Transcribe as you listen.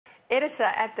editor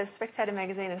at The Spectator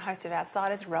magazine and host of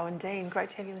Outsiders, Rowan Dean. Great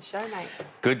to have you on the show, mate.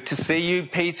 Good to see you,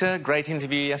 Peter. Great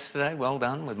interview yesterday. Well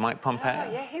done with Mike Pompeo.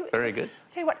 Oh, yeah, very good.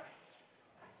 Tell you what,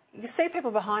 you see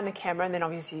people behind the camera, and then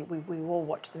obviously we all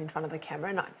watch them in front of the camera.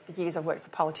 And for years I've worked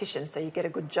for politicians, so you get a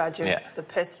good judge of the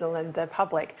personal and the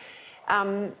public.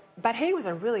 But he was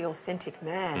a really authentic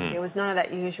man. There was none of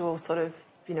that usual sort of,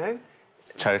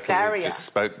 totally barrier. Just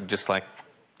spoke just like,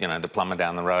 the plumber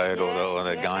down the road or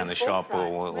the guy in the shop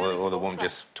or the woman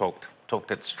just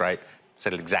talked it straight,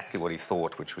 said exactly what he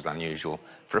thought, which was unusual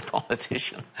for a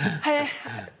politician. Hey,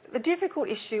 the difficult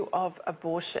issue of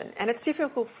abortion, and it's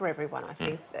difficult for everyone, I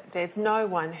think. There's no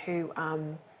one who,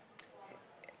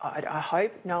 I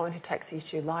hope, no one who takes the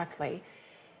issue lightly.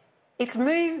 It's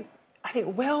moved, I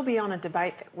think, well beyond a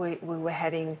debate that we were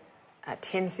having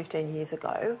 10, 15 years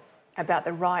ago about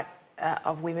the right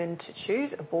of women to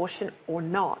choose abortion or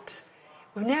not.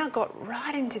 We've now got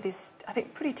right into this, I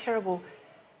think, pretty terrible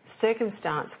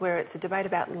circumstance where it's a debate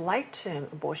about late-term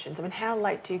abortions. I mean, how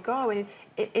late do you go? And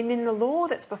in the law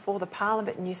that's before the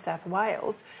Parliament in New South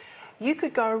Wales, you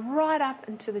could go right up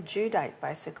until the due date,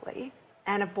 basically,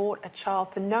 and abort a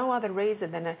child for no other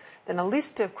reason than a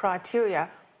list of criteria,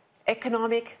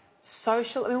 economic,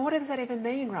 social. I mean, what does that even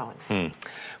mean, Rowan?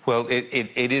 Well,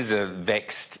 it is a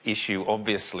vexed issue,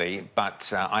 obviously,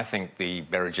 but I think the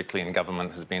Berejiklian government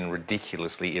has been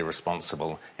ridiculously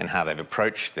irresponsible in how they've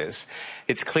approached this.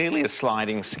 It's clearly a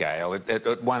sliding scale.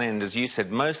 At one end, as you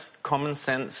said, most common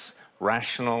sense,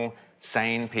 rational,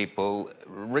 sane people,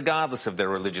 regardless of their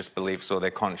religious beliefs or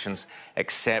their conscience,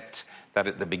 accept that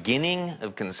at the beginning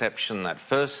of conception, that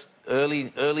first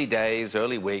early days,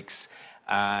 early weeks,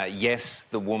 yes,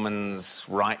 the woman's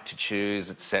right to choose,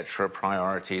 etc.,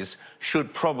 priorities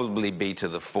should probably be to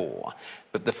the fore.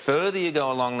 But the further you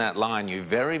go along that line, you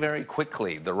very, very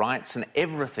quickly, the rights and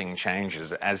everything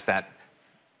changes as that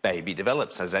baby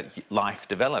develops, as that life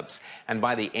develops. And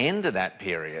by the end of that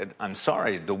period, I'm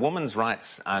sorry, the woman's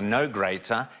rights are no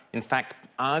greater, in fact,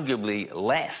 arguably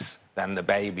less than the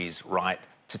baby's right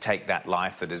to take that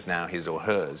life that is now his or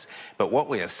hers. But what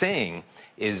we are seeing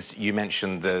is, you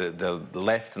mentioned the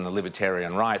left and the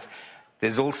libertarian right,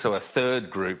 there's also a third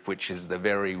group, which is the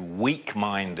very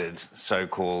weak-minded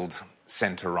so-called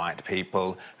centre-right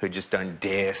people who just don't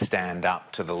dare stand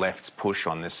up to the left's push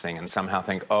on this thing and somehow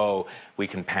think, oh, we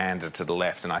can pander to the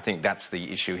left. And I think that's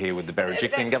the issue here with the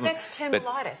Berejiklian government. That's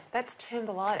Turnbulitis. That's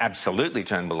Turnbulitis. Absolutely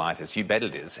Turnbulitis. You bet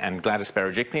it is. And Gladys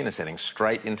Berejiklian is heading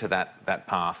straight into that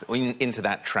path, into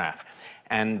that trap.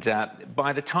 And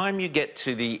by the time you get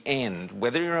to the end,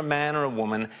 whether you're a man or a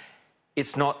woman,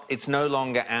 it's no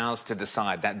longer ours to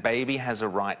decide. That baby has a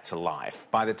right to life.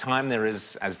 By the time there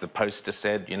is, as the poster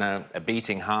said, a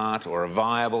beating heart or a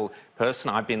viable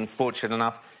person, I've been fortunate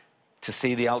enough to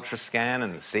see the ultrascan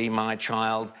and see my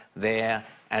child there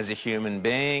as a human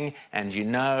being, and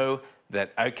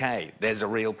that, okay, there's a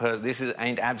real person. This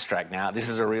ain't abstract now. This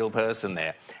is a real person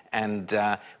there. And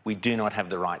we do not have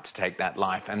the right to take that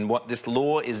life. And what this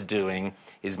law is doing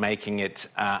is making it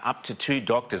up to 2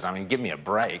 doctors. I mean, give me a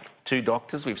break. 2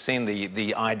 doctors. We've seen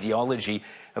the ideology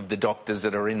of the doctors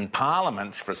that are in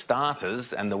Parliament, for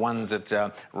starters, and the ones that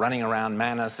are running around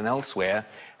Manus and elsewhere.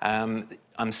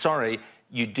 I'm sorry,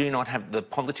 the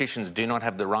politicians do not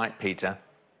have the right, Peter,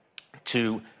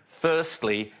 to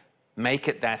firstly make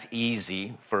it that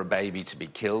easy for a baby to be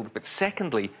killed, but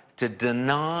secondly, to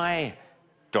deny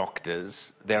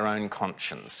doctors their own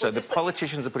conscience. So the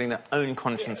politicians are putting their own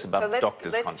conscience above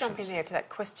doctors' conscience. Let's jump in there to that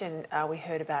question we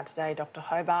heard about today, Dr.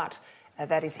 Hobart,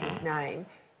 that is his name,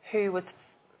 who was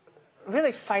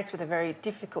really faced with a very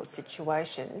difficult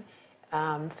situation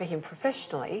for him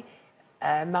professionally.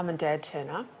 Mum and dad turn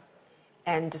up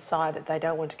and decide that they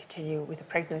don't want to continue with the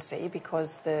pregnancy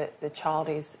because the child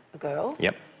is a girl.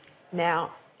 Yep.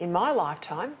 Now, in my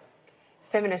lifetime,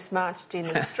 feminists marched in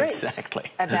the streets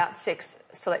about sex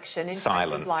selection in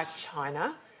places like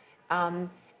China. And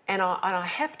I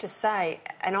have to say,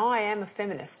 and I am a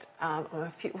feminist,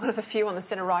 one of the few on the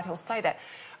centre-right who'll say that,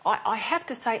 I have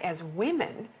to say, as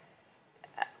women,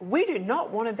 we do not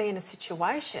want to be in a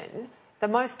situation, the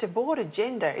most aborted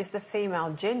gender is the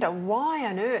female gender. Why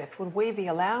on earth would we be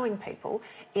allowing people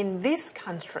in this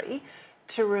country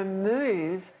to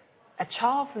remove a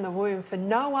child from the womb for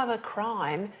no other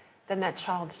crime than that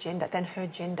child's gender, than her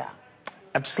gender?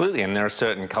 Absolutely, and there are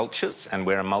certain cultures, and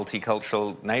we're a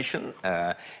multicultural nation.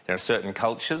 There are certain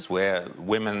cultures where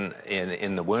women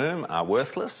in the womb are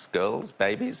worthless. Girls,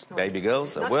 babies, baby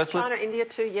girls are worthless. China, India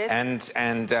too, yes.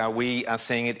 And we are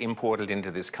seeing it imported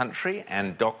into this country,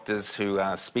 and doctors who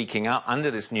are speaking up under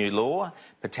this new law,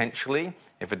 potentially,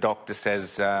 if a doctor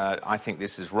says, I think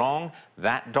this is wrong,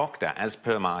 that doctor, as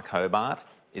per Mark Hobart,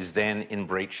 is then in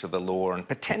breach of the law and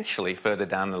potentially further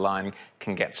down the line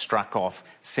can get struck off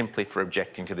simply for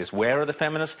objecting to this. Where are the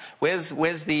feminists? Where's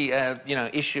the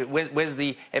issue? Where's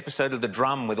the episode of The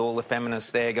Drum with all the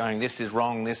feminists there going, this is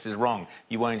wrong, this is wrong?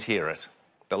 You won't hear it.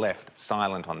 The left,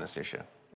 silent on this issue.